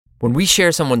When we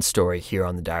share someone's story here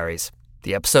on the Diaries,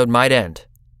 the episode might end,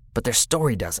 but their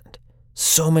story doesn't.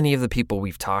 So many of the people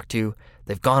we've talked to,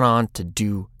 they've gone on to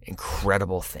do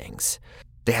incredible things.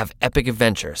 They have epic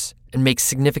adventures and make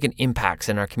significant impacts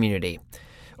in our community.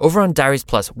 Over on Diaries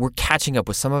Plus, we're catching up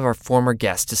with some of our former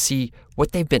guests to see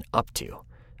what they've been up to.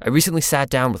 I recently sat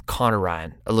down with Connor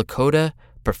Ryan, a Lakota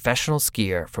professional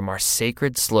skier from our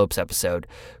Sacred Slopes episode,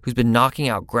 who's been knocking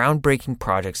out groundbreaking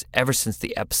projects ever since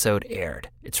the episode aired.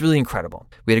 It's really incredible.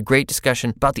 We had a great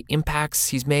discussion about the impacts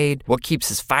he's made, what keeps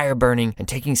his fire burning, and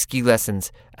taking ski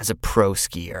lessons as a pro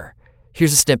skier.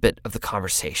 Here's a snippet of the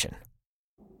conversation.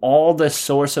 All the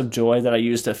source of joy that I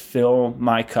use to fill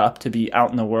my cup to be out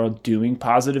in the world doing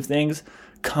positive things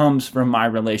comes from my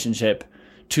relationship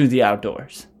to the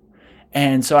outdoors.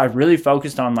 And so I've really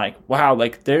focused on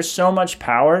there's so much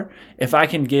power if I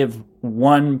can give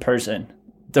one person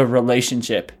the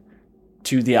relationship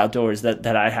to the outdoors that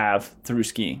I have through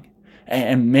skiing.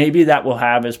 And maybe that will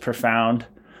have as profound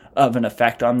of an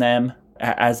effect on them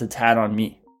as it's had on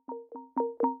me.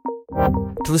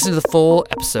 To listen to the full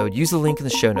episode, use the link in the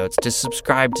show notes to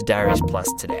subscribe to Diaries Plus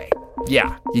today.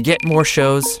 Yeah, you get more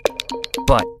shows,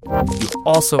 but you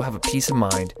also have a peace of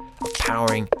mind of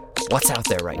powering what's out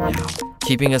there right now,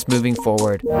 keeping us moving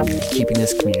forward, and keeping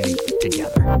this community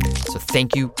together. So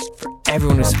thank you for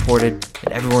everyone who supported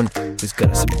and everyone who's going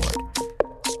to support.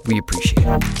 We appreciate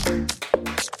it.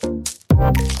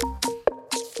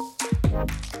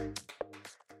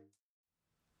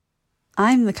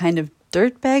 I'm the kind of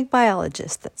dirtbag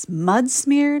biologist that's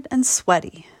mud-smeared and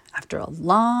sweaty after a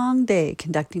long day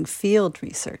conducting field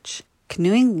research,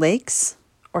 canoeing lakes,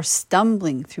 or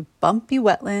stumbling through bumpy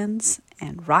wetlands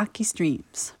and rocky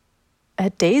streams.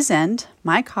 At day's end,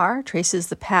 my car traces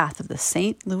the path of the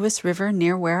St. Louis River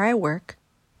near where I work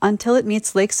until it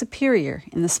meets Lake Superior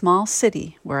in the small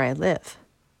city where I live.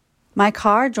 My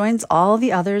car joins all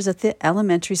the others at the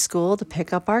elementary school to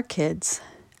pick up our kids,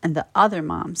 and the other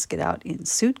moms get out in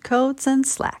suit coats and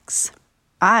slacks.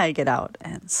 I get out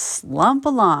and slump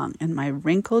along in my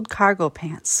wrinkled cargo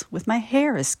pants with my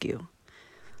hair askew.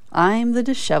 I'm the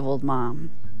disheveled mom,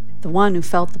 the one who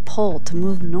felt the pull to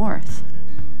move north,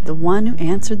 the one who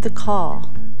answered the call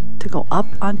to go up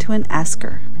onto an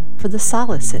Esker for the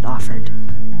solace it offered.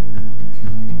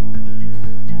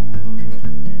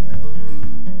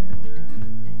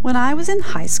 When I was in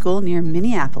high school near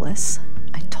Minneapolis,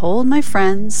 I told my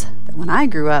friends that when I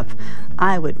grew up,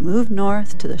 I would move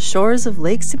north to the shores of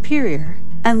Lake Superior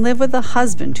and live with a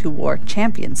husband who wore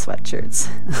Champion sweatshirts,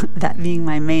 that being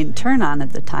my main turn-on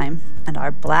at the time, and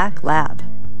our black lab.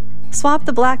 Swap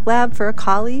the black lab for a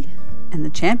collie, and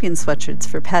the Champion sweatshirts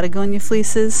for Patagonia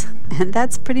fleeces, and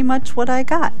that's pretty much what I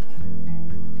got.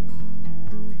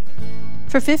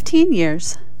 For 15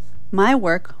 years, my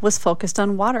work was focused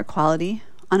on water quality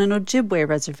on an Ojibwe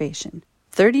reservation,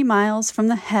 30 miles from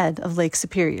the head of Lake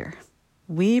Superior.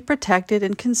 We protected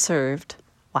and conserved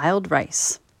wild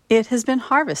rice. It has been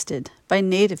harvested by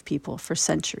Native people for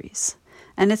centuries,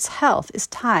 and its health is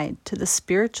tied to the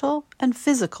spiritual and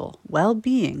physical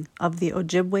well-being of the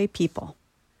Ojibwe people.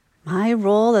 My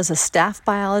role as a staff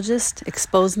biologist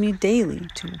exposed me daily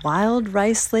to wild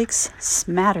rice lakes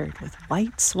smattered with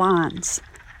white swans,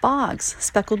 bogs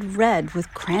speckled red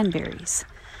with cranberries,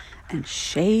 and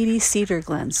shady cedar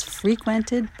glens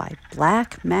frequented by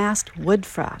black-masked wood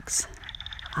frogs.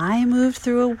 I moved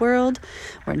through a world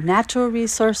where natural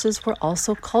resources were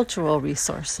also cultural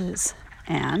resources,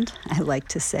 and I like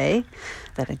to say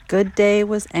that a good day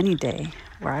was any day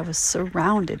where I was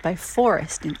surrounded by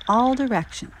forest in all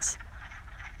directions.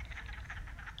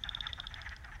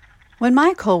 When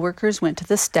my coworkers went to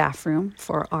the staff room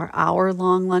for our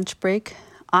hour-long lunch break,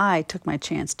 I took my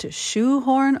chance to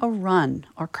shoehorn a run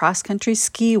or cross-country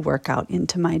ski workout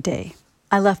into my day.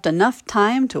 I left enough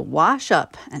time to wash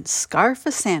up and scarf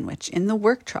a sandwich in the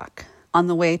work truck on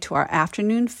the way to our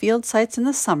afternoon field sites in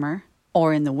the summer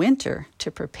or in the winter to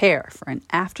prepare for an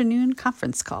afternoon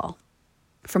conference call.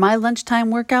 For my lunchtime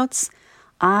workouts,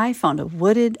 I found a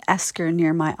wooded esker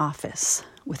near my office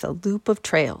with a loop of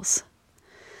trails.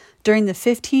 During the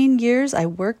 15 years I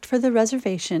worked for the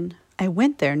reservation, I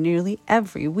went there nearly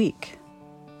every week.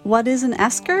 What is an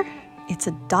esker? It's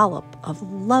a dollop of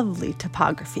lovely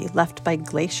topography left by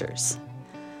glaciers.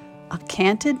 A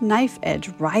canted knife edge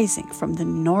rising from the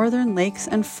northern lakes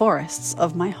and forests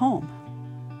of my home.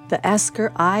 The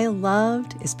esker I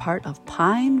loved is part of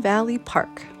Pine Valley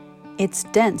Park. It's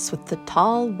dense with the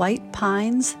tall white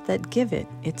pines that give it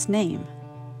its name.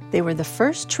 They were the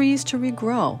first trees to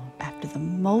regrow after the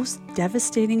most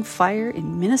devastating fire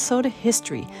in Minnesota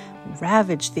history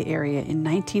ravaged the area in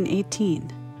 1918.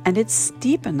 and it's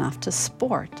steep enough to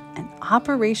sport an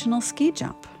operational ski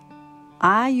jump.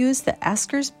 I used the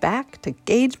Esker's back to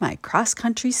gauge my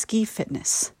cross-country ski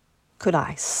fitness. Could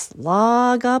I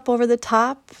slog up over the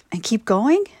top and keep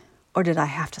going? Or did I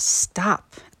have to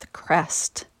stop at the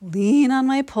crest, lean on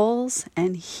my poles,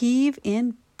 and heave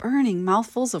in burning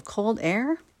mouthfuls of cold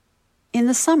air? In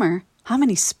the summer, how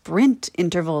many sprint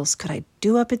intervals could I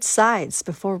do up its sides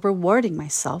before rewarding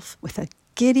myself with a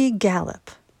giddy gallop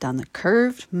down the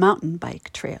curved mountain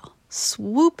bike trail,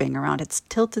 swooping around its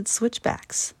tilted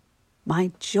switchbacks?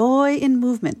 My joy in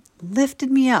movement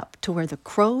lifted me up to where the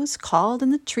crows called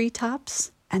in the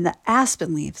treetops and the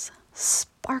aspen leaves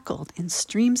sparkled in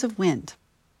streams of wind.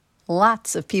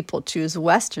 Lots of people choose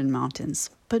Western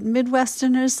mountains, but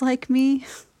Midwesterners like me,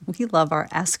 we love our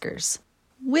Eskers.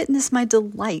 Witness my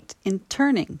delight in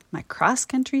turning my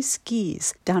cross-country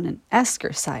skis down an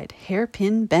Esker-side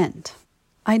hairpin bend.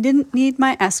 I didn't need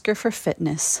my Esker for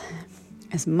fitness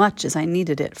as much as I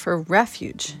needed it for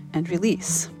refuge and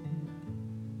release.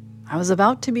 I was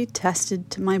about to be tested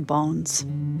to my bones.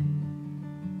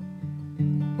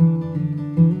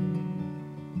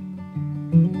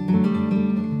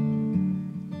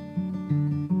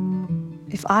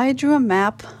 If I drew a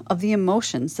map of the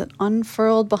emotions that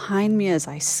unfurled behind me as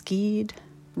I skied,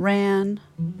 ran,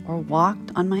 or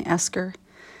walked on my Esker,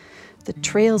 the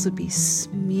trails would be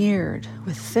smeared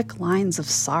with thick lines of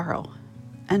sorrow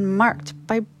and marked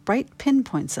by bright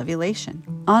pinpoints of elation.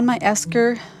 On my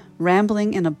Esker,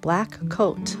 rambling in a black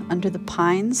coat under the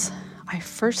pines, I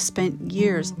first spent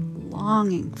years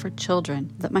longing for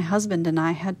children that my husband and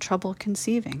I had trouble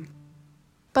conceiving.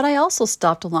 But I also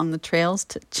stopped along the trails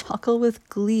to chuckle with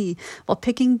glee while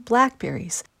picking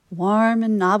blackberries, warm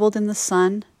and nobbled in the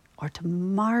sun, or to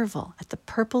marvel at the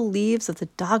purple leaves of the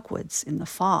dogwoods in the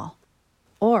fall,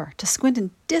 or to squint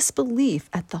in disbelief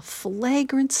at the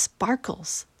flagrant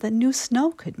sparkles that new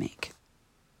snow could make.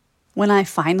 When I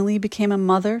finally became a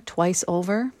mother twice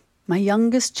over, my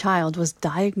youngest child was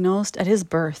diagnosed at his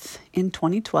birth in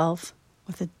 2012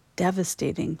 with a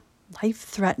devastating,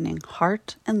 life-threatening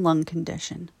heart and lung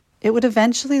condition. It would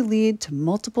eventually lead to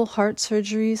multiple heart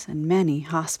surgeries and many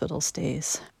hospital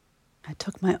stays. I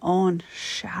took my own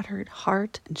shattered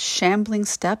heart and shambling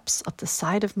steps up the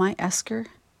side of my Esker,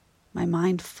 my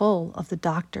mind full of the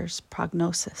doctor's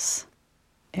prognosis.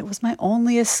 It was my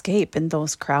only escape in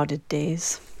those crowded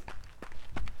days.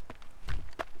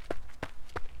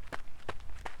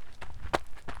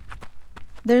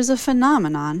 There's a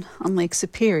phenomenon on Lake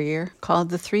Superior called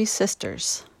the Three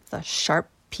Sisters, the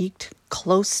sharp-peaked,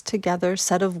 close-together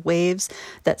set of waves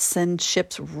that send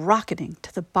ships rocketing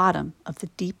to the bottom of the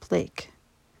deep lake.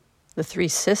 The Three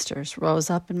Sisters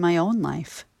rose up in my own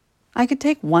life. I could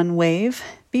take one wave,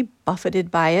 be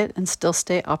buffeted by it, and still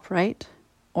stay upright,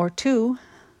 or two,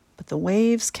 but the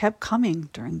waves kept coming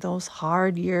during those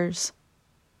hard years.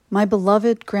 My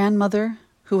beloved grandmother,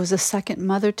 who was a second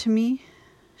mother to me,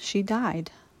 she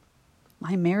died.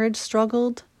 My marriage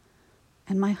struggled,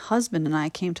 and my husband and I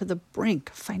came to the brink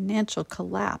of financial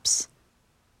collapse.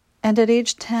 And at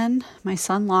age 10, my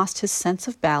son lost his sense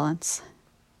of balance,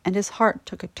 and his heart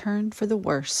took a turn for the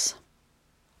worse.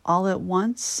 All at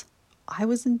once, I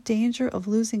was in danger of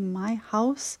losing my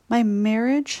house, my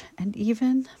marriage, and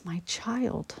even my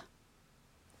child.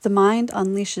 The mind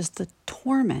unleashes the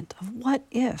torment of what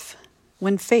if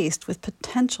when faced with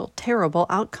potential terrible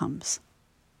outcomes.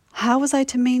 How was I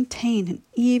to maintain an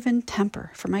even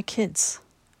temper for my kids,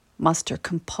 muster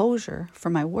composure for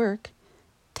my work,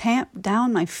 tamp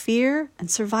down my fear, and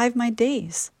survive my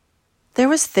days? There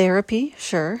was therapy,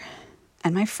 sure,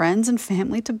 and my friends and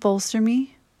family to bolster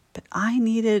me, but I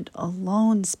needed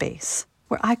alone space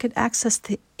where I could access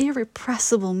the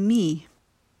irrepressible me.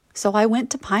 So I went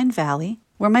to Pine Valley,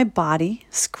 where my body,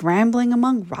 scrambling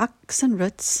among rocks and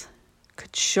roots,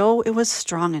 could show it was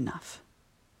strong enough.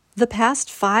 The past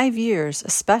 5 years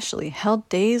especially held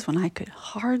days when I could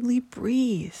hardly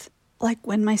breathe, like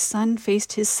when my son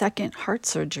faced his second heart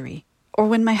surgery, or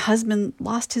when my husband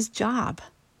lost his job.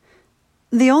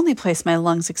 The only place my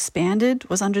lungs expanded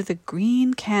was under the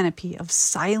green canopy of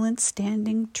silent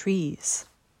standing trees.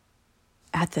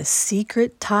 At the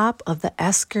secret top of the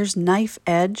Esker's knife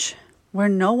edge, where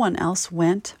no one else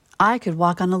went, I could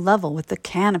walk on a level with the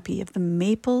canopy of the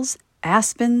maples,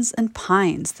 aspens, and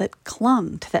pines that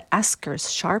clung to the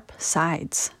Esker's sharp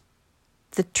sides.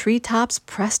 The treetops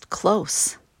pressed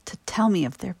close to tell me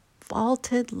of their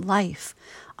vaulted life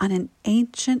on an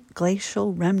ancient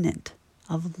glacial remnant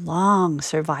of long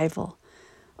survival,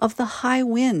 of the high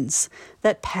winds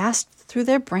that passed through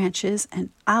their branches and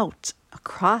out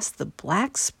across the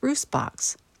black spruce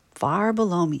bogs far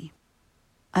below me.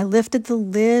 I lifted the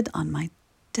lid on my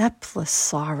depthless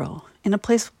sorrow in a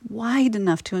place wide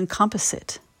enough to encompass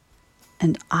it.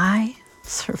 And I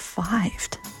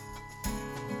survived.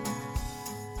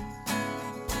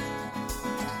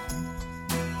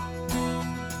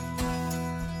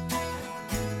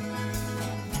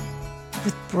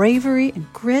 With bravery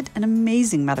and grit and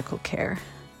amazing medical care,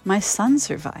 my son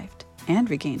survived and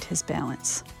regained his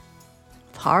balance.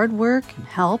 With hard work and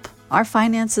help, our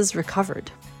finances recovered.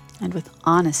 And with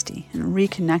honesty and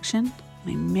reconnection,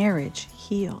 my marriage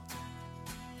healed.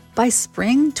 By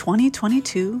spring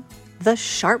 2022, the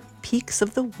sharp peaks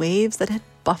of the waves that had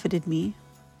buffeted me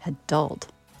had dulled,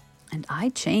 and I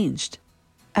changed.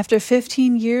 After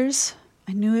 15 years,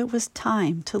 I knew it was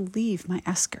time to leave my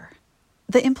Esker.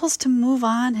 The impulse to move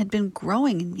on had been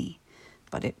growing in me,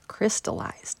 but it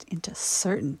crystallized into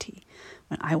certainty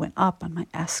when I went up on my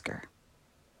Esker.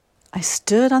 I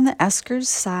stood on the Esker's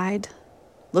side,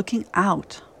 looking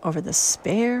out over the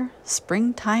spare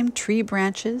springtime tree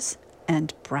branches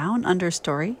and brown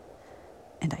understory,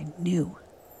 and I knew.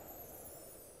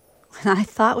 When I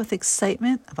thought with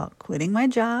excitement about quitting my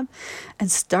job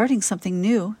and starting something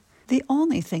new, the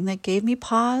only thing that gave me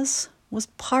pause was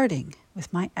parting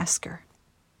with my Esker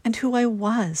and who I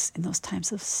was in those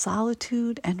times of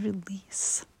solitude and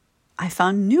release. I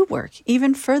found new work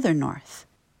even further north.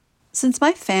 Since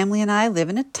my family and I live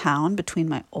in a town between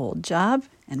my old job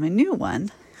and my new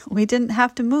one, we didn't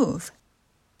have to move.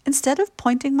 Instead of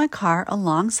pointing my car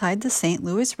alongside the St.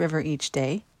 Louis River each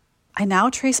day, I now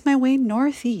trace my way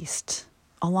northeast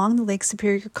along the Lake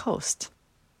Superior coast.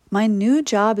 My new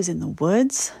job is in the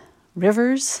woods,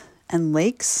 rivers, and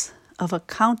lakes of a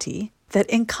county that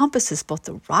encompasses both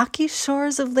the rocky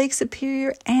shores of Lake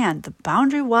Superior and the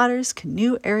Boundary Waters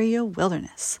Canoe Area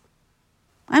Wilderness.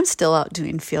 I'm still out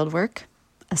doing field work,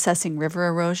 assessing river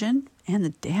erosion and the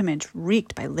damage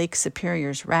wreaked by Lake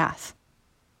Superior's wrath.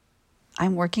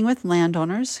 I'm working with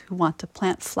landowners who want to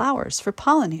plant flowers for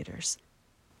pollinators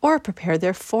or prepare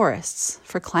their forests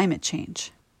for climate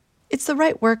change. It's the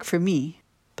right work for me,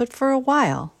 but for a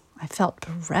while I felt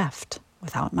bereft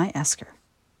without my Esker.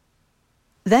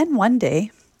 Then one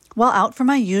day, while out for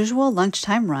my usual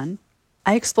lunchtime run,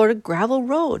 I explored a gravel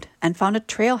road and found a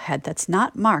trailhead that's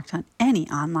not marked on any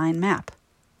online map,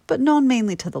 but known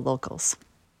mainly to the locals.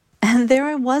 And there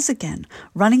I was again,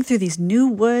 running through these new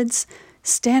woods,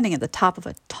 standing at the top of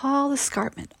a tall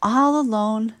escarpment, all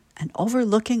alone and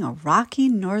overlooking a rocky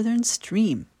northern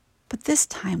stream, but this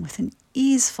time with an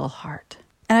easeful heart.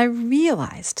 And I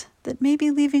realized that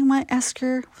maybe leaving my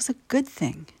Esker was a good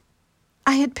thing.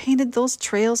 I had painted those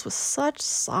trails with such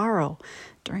sorrow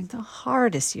during the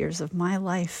hardest years of my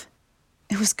life.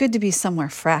 It was good to be somewhere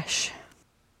fresh.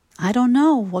 I don't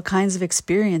know what kinds of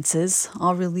experiences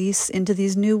I'll release into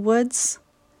these new woods,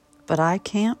 but I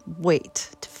can't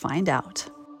wait to find out.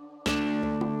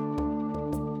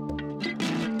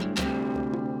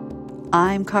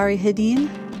 I'm Kari Hedin,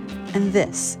 and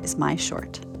this is my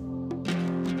short.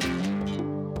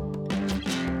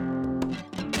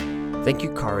 Thank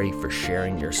you, Kari, for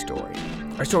sharing your story.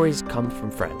 Our stories come from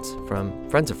friends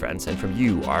of friends, and from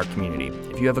you, our community.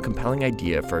 If you have a compelling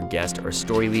idea for a guest or a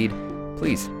story lead,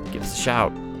 please give us a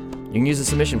shout. You can use the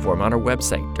submission form on our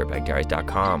website,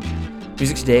 dirtbagdiaries.com.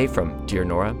 Music today from Dear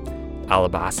Nora,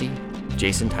 Alabasi,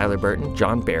 Jason Tyler Burton,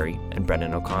 John Barry, and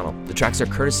Brendan O'Connell. The tracks are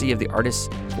courtesy of the Artists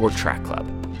or Track Club.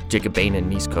 Jacob Bain and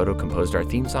Nis Cotto composed our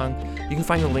theme song. You can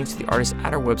find the links to the artists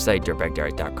at our website,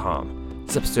 dirtbagdiaries.com.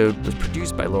 This episode was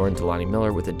produced by Lauren Delani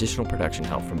Miller with additional production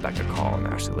help from Becca Call and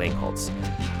Ashley Langholtz.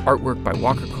 Artwork by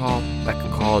Walker Call. Becca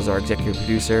Call is our executive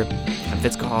producer. I'm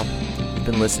Fitz Call. You've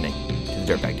been listening to the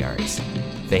Dirtbag Diaries.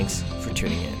 Thanks for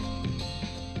tuning in.